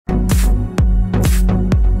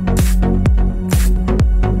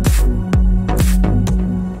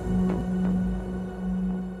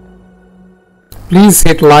Please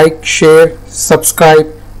hit like, share, subscribe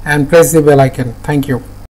and press the bell icon. Thank you.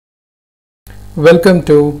 Welcome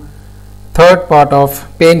to third part of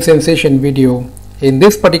pain sensation video. In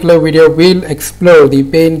this particular video, we'll explore the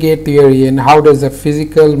pain gate theory and how does the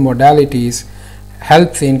physical modalities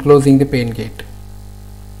helps in closing the pain gate.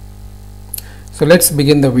 So let's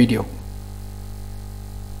begin the video.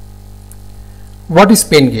 What is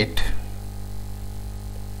pain gate?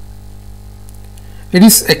 It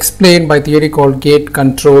is explained by theory called gate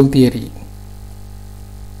control theory.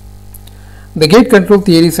 The gate control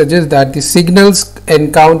theory suggests that the signals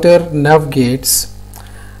encounter nerve gates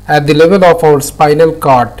at the level of our spinal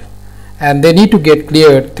cord and they need to get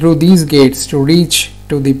cleared through these gates to reach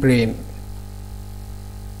to the brain.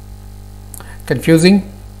 Confusing?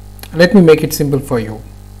 Let me make it simple for you.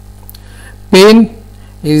 Pain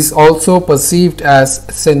is also perceived as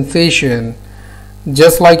sensation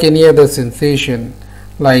just like any other sensation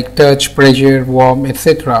like touch, pressure, warmth,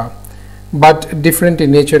 etc., but different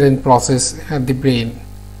in nature and process at the brain.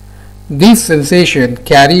 This sensation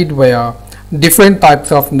carried via different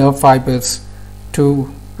types of nerve fibers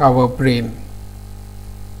to our brain.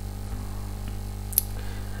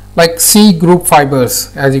 Like C group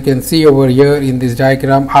fibers, as you can see over here in this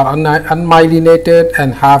diagram, are unmyelinated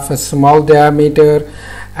and have a small diameter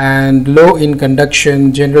and low in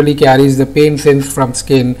conduction, generally carries the pain sense from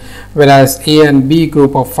skin, whereas A and B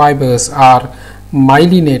group of fibers are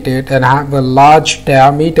myelinated and have a large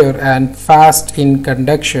diameter and fast in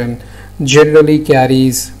conduction, generally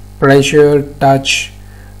carries pressure, touch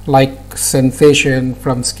like sensation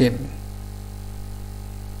from skin.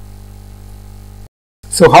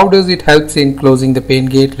 So how does it help in closing the pain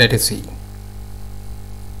gate? Let us see.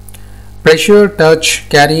 Pressure, touch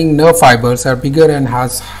carrying nerve fibers are bigger and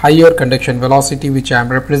has higher conduction velocity, which I am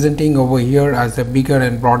representing over here as a bigger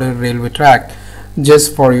and broader railway track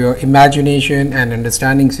just for your imagination and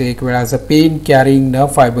understanding sake, whereas the pain carrying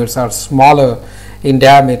nerve fibers are smaller in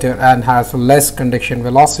diameter and has less conduction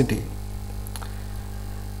velocity.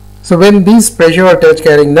 So when these pressure or touch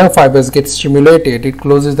carrying nerve fibers get stimulated, it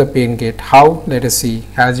closes the pain gate. How? Let us see.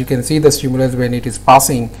 As you can see, the stimulus when it is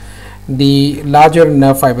passing, the larger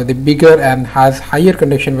nerve fiber, the bigger and has higher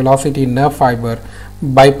conduction velocity nerve fiber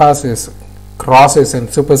bypasses, crosses and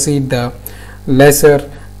supersedes the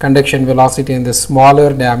lesser conduction velocity in the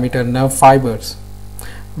smaller diameter nerve fibers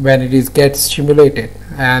when it is gets stimulated,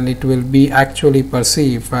 and it will be actually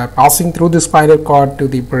perceived passing through the spinal cord to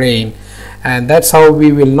the brain, and that's how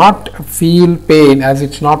we will not feel pain as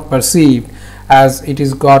it's not perceived, as it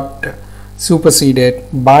is got superseded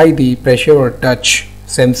by the pressure or touch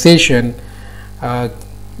sensation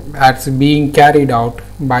as being carried out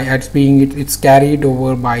by it's carried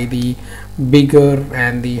over by the bigger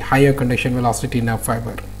and the higher conduction velocity nerve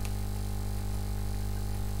fiber.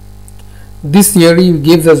 This theory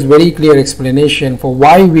gives us very clear explanation for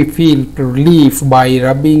why we feel relief by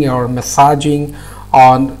rubbing or massaging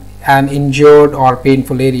on an injured or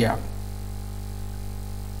painful area.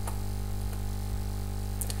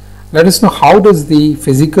 Let us know how does the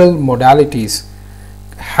physical modalities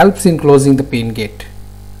helps in closing the pain gate.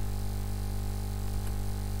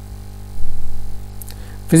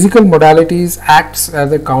 Physical modalities acts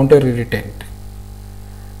as a counter irritant,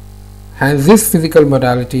 and this physical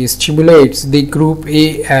modality stimulates the group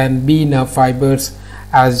A and B nerve fibers.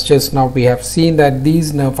 As just now we have seen that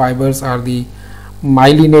these nerve fibers are the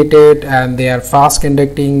myelinated and they are fast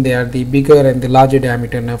conducting. They are the bigger and the larger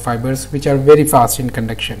diameter nerve fibers which are very fast in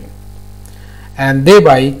conduction, and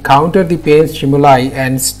thereby counter the pain stimuli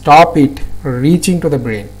and stop it reaching to the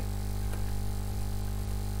brain,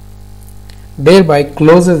 thereby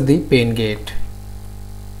closes the pain gate.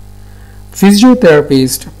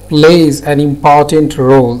 Physiotherapist plays an important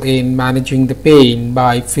role in managing the pain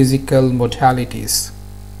by physical modalities.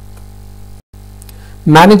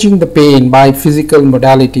 Managing the pain by physical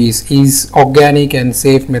modalities is organic and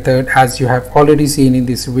safe method, as you have already seen in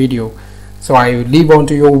this video. So I leave on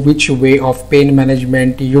to you which way of pain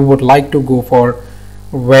management you would like to go for,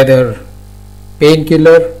 whether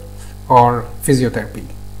painkiller or physiotherapy.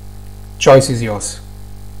 Choice is yours.